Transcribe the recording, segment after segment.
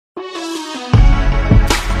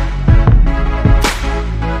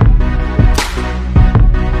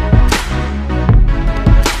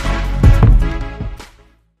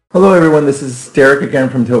Hello everyone, this is Derek again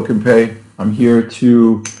from TokenPay. I'm here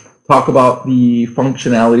to talk about the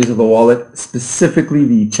functionalities of the wallet, specifically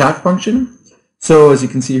the chat function. So as you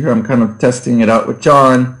can see here, I'm kind of testing it out with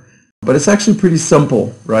John, but it's actually pretty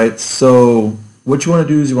simple, right? So what you want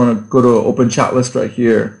to do is you want to go to open chat list right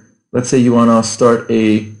here. Let's say you want to start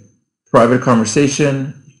a private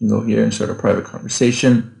conversation. You can go here and start a private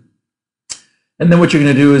conversation. And then what you're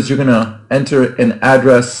going to do is you're going to enter an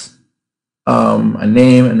address, a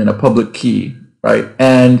name, and then a public key, right?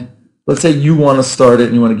 And let's say you want to start it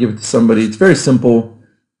and you want to give it to somebody. It's very simple.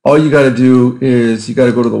 All you got to do is you got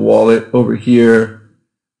to go to the wallet over here,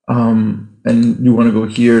 and you want to go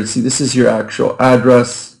here. See, this is your actual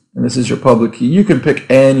address, and this is your public key. You can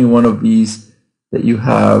pick any one of these that you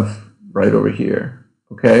have right over here.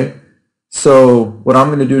 Okay. So what I'm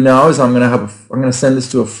going to do now is I'm going to send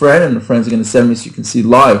this to a friend, and the friend's going to send me so you can see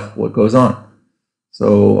live what goes on.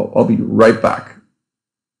 So I'll be right back.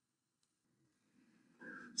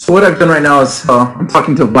 So what I've done right now is I'm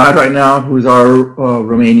talking to Vlad right now, who is our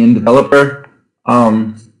Romanian developer.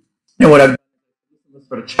 And what I've done is let's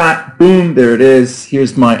go to chat. Boom, there it is.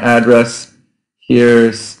 Here's my address.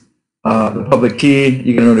 Here's the public key.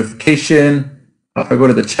 You get a notification. If I go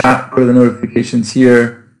to the chat, go to the notifications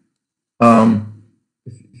here.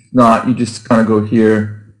 If not, you just kind of go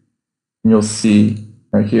here and you'll see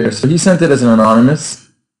right here. So he sent it as an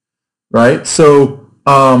anonymous, right? So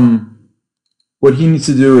what he needs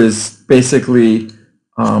to do is basically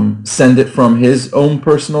send it from his own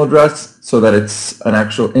personal address so that it's an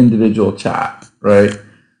actual individual chat, right?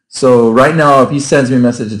 So right now, if he sends me a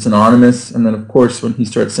message, it's anonymous. And then, of course, when he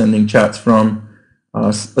starts sending chats from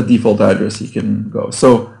a default address, he can go.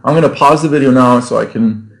 So I'm going to pause the video now so I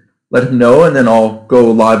can let him know, and then I'll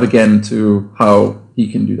go live again to how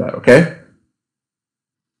he can do that, okay?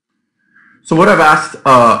 So what I've asked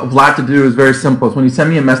Vlad to do is very simple. It's when you send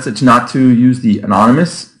me a message not to use the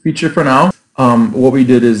anonymous feature for now. What we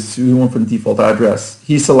did is we went for the default address.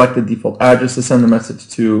 He selected default address to send the message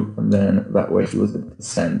to, and then that way he was able to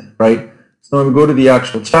send, right? So when we go to the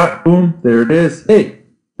actual chat, boom, there it is. Hey,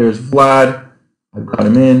 there's Vlad. I've got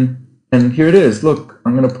him in, and here it is. Look,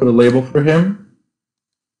 I'm going to put a label for him.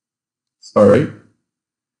 Sorry.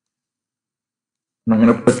 And I'm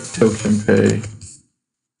going to put TokenPay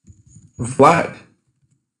Vlad,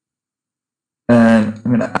 and I'm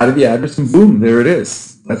going to add the address, and boom, there it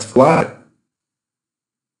is. That's Vlad.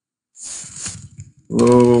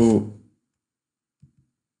 Hello.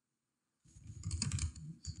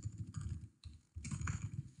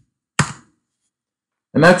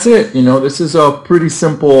 And that's it. You know, this is a pretty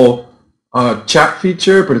simple chat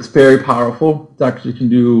feature, but it's very powerful. It actually can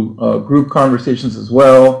do group conversations as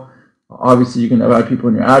well. Obviously, you can add people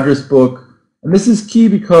in your address book. And this is key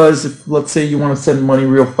because if, let's say, you want to send money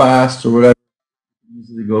real fast or whatever, you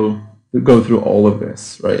usually go through all of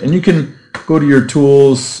this, right? And you can go to your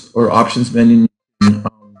tools or options menu,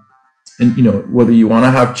 and you know whether you want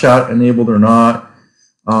to have chat enabled or not.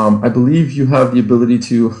 I believe you have the ability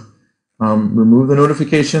to remove the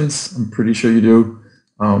notifications. I'm pretty sure you do.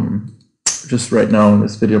 Just right now in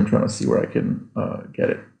this video, I'm trying to see where I can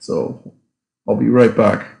get it. So I'll be right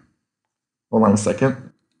back. Hold on a second.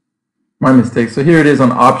 My mistake. So here it is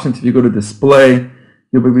on options. If you go to display,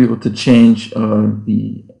 you'll be able to change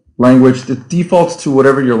the language. The defaults to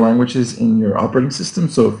whatever your language is in your operating system.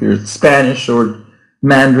 So if you're Spanish or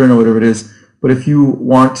Mandarin or whatever it is, but if you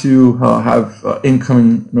want to have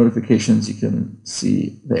incoming notifications, you can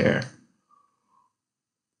see there.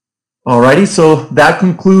 Alrighty, so that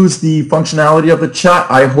concludes the functionality of the chat.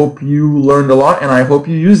 I hope you learned a lot, and I hope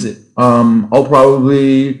you use it. I'll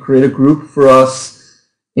probably create a group for us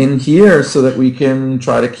in here so that we can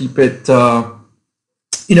try to keep it,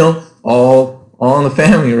 you know, all in the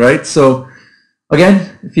family, right? So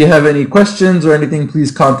again, if you have any questions or anything, please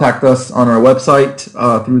contact us on our website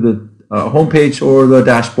through the homepage or the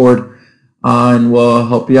dashboard, and we'll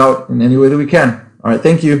help you out in any way that we can. All right,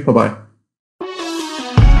 thank you. Bye-bye.